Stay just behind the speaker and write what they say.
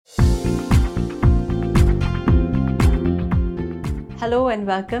Hello and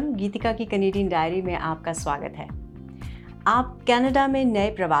welcome. गीतिका की Canadian diary में आपका स्वागत है। आप कनाडा में नए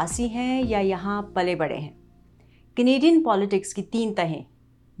प्रवासी हैं या यहाँ पले बड़े हैं? कैनेडियन पॉलिटिक्स की 3 तहें,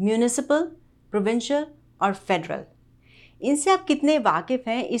 म्यूनिसिपल, प्रोविंशियल और फेडरल। इनसे आप कितने वाकिफ़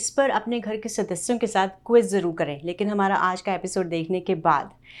हैं, इस पर अपने घर के सदस्यों के साथ क्विज़ ज़रूर करें, लेकिन हमारा आज का एपिसोड देखने के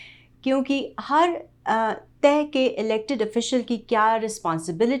बाद, क्योंकि हर तय के इलेक्टेड ऑफिशियल की क्या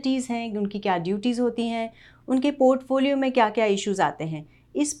रिस्पॉन्सिबिलिटीज़ हैं, उनकी क्या ड्यूटीज़ होती हैं, उनके पोर्टफोलियो में क्या क्या इश्यूज़ आते हैं,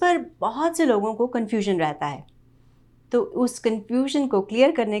 इस पर बहुत से लोगों को कन्फ्यूजन रहता है। तो उस कन्फ्यूजन को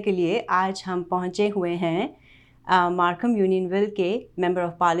क्लियर करने के लिए आज हम पहुँचे हुए हैं मार्कम यूनियनविल के member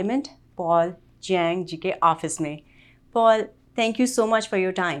of parliament Paul Chiang जी के ऑफिस में। Paul, thank you so much for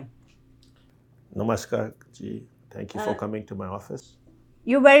your time. नमस्कार जी, thank you for coming to my office.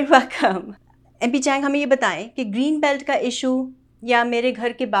 You very welcome. MP Chang, हमें ये बताएं कि ग्रीन बेल्ट का इशू या मेरे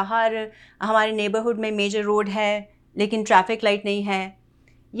घर के बाहर हमारे नेबरहुड में मेजर रोड है लेकिन ट्रैफिक लाइट नहीं है,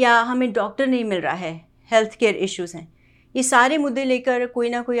 या हमें डॉक्टर नहीं मिल रहा है, हेल्थ केयर इश्यूज़ हैं, ये सारे मुद्दे लेकर कोई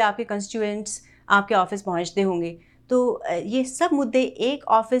ना कोई आपके कंस्टिट्यूएंट्स आपके ऑफिस पहुंचते होंगे। तो ये सब मुद्दे एक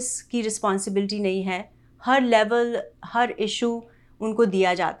ऑफिस की रिस्पॉन्सिबिलिटी नहीं है, हर लेवल हर इशू उनको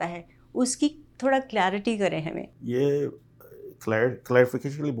दिया जाता है। उसकी थोड़ा क्लैरिटी करें हमें। ये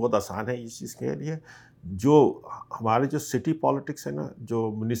क्लैरिफिकेशन के लिए बहुत आसान है इस चीज़ के लिए। जो हमारे जो सिटी पॉलिटिक्स है ना,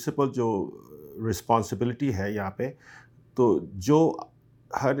 जो म्यूनिसिपल जो रिस्पॉन्सिबिलिटी है यहाँ पे, तो जो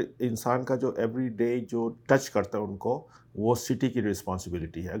हर इंसान का जो एवरी डे जो टच करता है उनको, वो सिटी की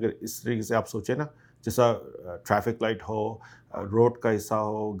रिस्पॉन्सिबिलिटी है। अगर इस तरीके से आप सोचें ना, जैसा ट्रैफिक लाइट हो, रोड का हिस्सा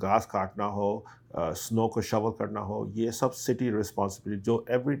हो, घास काटना हो, स्नो को शवल करना हो, ये सब सिटी रिस्पॉन्सिबिलिटी जो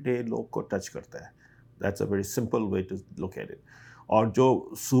एवरी डे लोग को टच करता है। That's a very simple way to look at it. और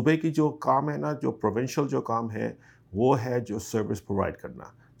जो सूबे की जो काम है ना, जो प्रोविंशियल जो काम है, वो है जो सर्विस प्रोवाइड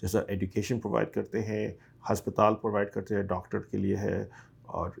करना। जैसा एजुकेशन प्रोवाइड करते हैं, हस्पताल प्रोवाइड करते हैं, डॉक्टर के लिए है,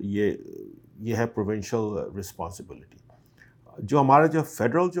 और ये है प्रोविंशियल रिस्पॉन्सिबिलिटी। जो हमारा जो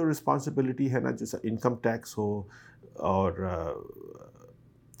फेडरल जो रिस्पॉन्सिबिलिटी है ना, जैसे इनकम टैक्स हो और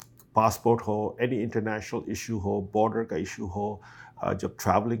पासपोर्ट हो, एनी इंटरनेशनल इशू हो, बॉर्डर का इशू हो, जब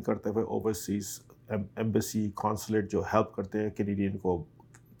ट्रैवलिंग करते हुए ओवरसीज़ एम्बेसी कॉन्सुलेट जो हेल्प करते हैं कैनेडियन को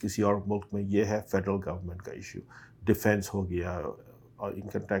किसी और मुल्क में, ये है फेडरल गवर्नमेंट का इशू। डिफेंस हो गया और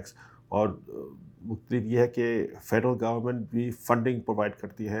इनकम टैक्स। और मुख्तलिफ ये है कि फेडरल गवर्नमेंट भी फंडिंग प्रोवाइड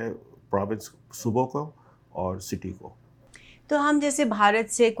करती है प्रोविंस सूबों को और सिटी को। तो हम जैसे भारत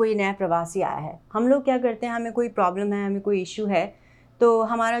से कोई नया प्रवासी आया है, हम लोग क्या करते हैं, हमें कोई प्रॉब्लम है, हमें कोई इशू है, तो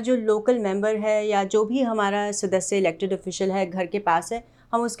हमारा जो लोकल मेंबर है या जो भी हमारा सदस्य इलेक्टेड ऑफिशियल है घर के पास है,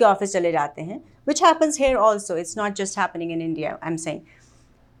 हम उसके ऑफिस चले जाते हैं। Which happens here also, it's not just happening in India, I am saying.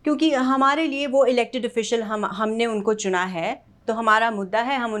 क्योंकि हमारे लिए वो इलेक्टेड ऑफिशियल हमने उनको चुना है, तो हमारा मुद्दा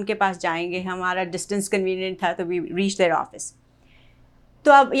है, हम उनके पास जाएंगे, हमारा डिस्टेंस कन्वीनियंट था तो वी रीच देयर ऑफिस।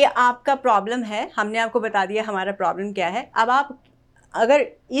 तो अब ये आपका प्रॉब्लम है, हमने आपको बता दिया हमारा प्रॉब्लम क्या है। अब आप अगर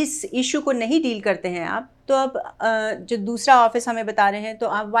इस इशू को नहीं डील करते हैं आप, तो अब जो दूसरा ऑफिस हमें बता रहे हैं, तो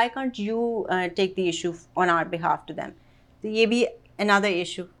आप why can't you take the issue on our behalf to them? तो ये भी अनदर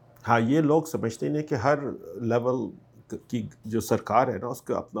इशू। हाँ, ये लोग समझते नहीं कि हर लेवल की जो सरकार है ना,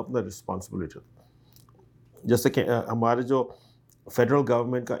 उसका अपना अपना रिस्पॉन्सिबिलिटी होता है। जैसे कि हमारे जो फेडरल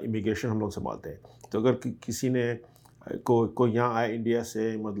गवर्नमेंट का इमिग्रेशन हम लोग संभालते हैं, तो अगर किसी ने कोई यहाँ आया इंडिया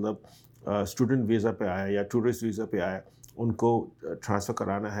से, मतलब स्टूडेंट वीज़ा पे आया या टूरिस्ट वीज़ा पे आया, उनको ट्रांसफ़र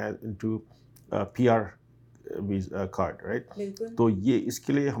कराना है into PR visa card, right? तो ये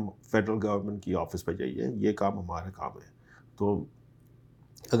इसके लिए हम फेडरल गवर्नमेंट की ऑफिस पे जाइए, ये काम हमारा काम है। तो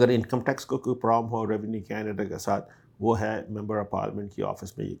अगर इनकम टैक्स को कोई प्रॉब्लम हो रेवेन्यू कैनेडा के साथ, वो है मेंबर ऑफ पार्लियामेंट की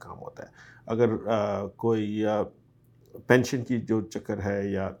ऑफिस में ये काम होता है। अगर कोई पेंशन की जो चक्कर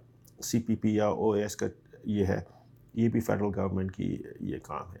है, या CPP या OAS का ये है, ये भी फेडरल गवर्नमेंट की ये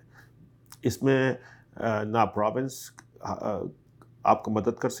काम है। इसमें ना प्रोविंस आपको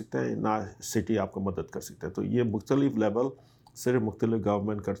मदद कर सकते हैं, ना सिटी आपको मदद कर सकते हैं। तो ये मुख्तलिफ लेवल सिर्फ मुख्तलिफ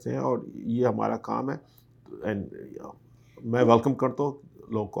गवर्नमेंट करते हैं, और ये हमारा काम है। एंड मैं वेलकम करता हूँ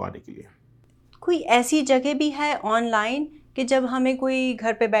लोग को आने के लिए। कोई ऐसी जगह भी है ऑनलाइन कि जब हमें कोई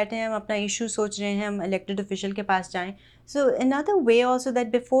घर पे बैठे हैं, हम अपना इशू सोच रहे हैं, हम इलेक्टेड ऑफिशियल के पास जाएं, so another way also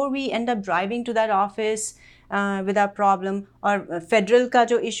that before we and up driving to that office with our problem, और फेडरल का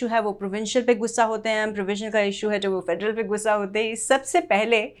जो इशू है वो प्रोविंशियल पे गुस्सा होते हैं, प्रोविंशियल का इशू है जो वो फेडरल पे गुस्सा होते हैं, सबसे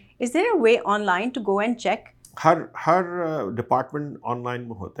पहले is there a way online to go and check? Her department online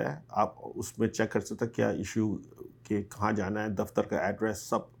में होता है, आप उसमें चेक कर सकते हैं क्या इशू के कहाँ जाना है, दफ्तर का एड्रेस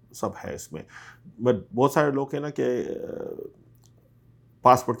सब है इसमें। बट बहुत सारे लोग हैं ना कि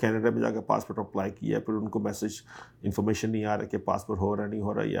पासपोर्ट कनाडा में जाकर पासपोर्ट अप्लाई किया, फिर उनको मैसेज इन्फॉर्मेशन नहीं आ रहा कि पासपोर्ट हो रहा नहीं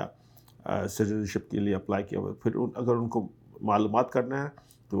हो रहा, या सिटीजनशिप के लिए अप्लाई किया हुआ, फिर अगर उनको मालूमात करना है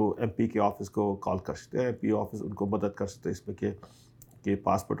तो MP के ऑफिस को कॉल कर सकते हैं, MP ऑफिस उनको मदद कर सकते हैं इसमें कि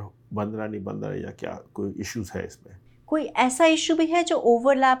पासपोर्ट बन रहा नहीं बन रहा या क्या कोई इश्यूज़ है इसमें। कोई ऐसा इशू भी है जो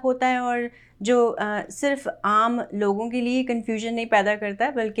ओवरलैप होता है और जो सिर्फ आम लोगों के लिए कंफ्यूजन नहीं पैदा करता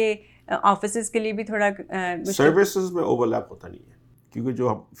है बल्कि ऑफिसेज के लिए भी थोड़ा सर्विसेज में ओवरलैप होता नहीं है, क्योंकि जो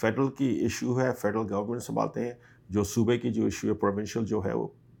हम फेडरल की इशू है फेडरल गवर्नमेंट संभालते हैं, जो सूबे की जो इशू है प्रोविंशियल जो है वो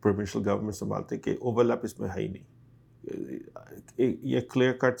प्रोविंशियल गवर्नमेंट संभालते हैं, कि ओवरलैप इसमें है ही नहीं। ये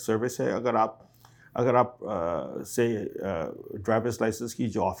क्लियर कट सर्विस है। अगर आप से ड्राइवर्स लाइसेंस की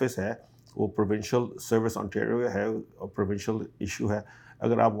जो ऑफिस है वो प्रोविंशियल सर्विस ऑन्टेरियो है और प्रोविंशियल इशू है,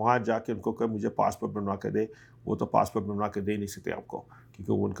 अगर आप वहाँ जाके उनको कहें मुझे पासपोर्ट बनवा के दे, वो तो पासपोर्ट बनवा के दे नहीं सकते आपको,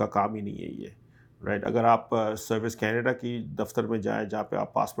 क्योंकि वो उनका काम ही नहीं है ये, राइट। अगर आप सर्विस कनाडा की दफ्तर में जाएं जहाँ पे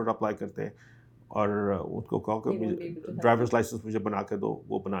आप पासपोर्ट अप्लाई करते हैं और उनको कहो कि मुझे ड्राइवर्स लाइसेंस मुझे बना के दो,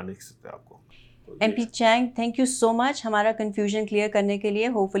 वो बना नहीं सकते आपको। MP Chang, thank you so much हमारा कन्फ्यूजन क्लियर करने के लिए।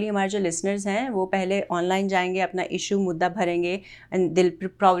 होपफुली हमारे जो लिसनर्स हैं वो पहले ऑनलाइन जाएंगे, अपना इशू मुद्दा भरेंगे एंड दिल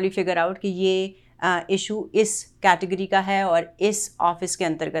प्रॉब्ली फिगर आउट कि ये इशू इस कैटेगरी का है और इस ऑफिस के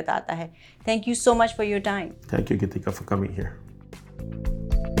अंतर्गत आता है। Thank you so much for your time. Thank you Geetika for coming here.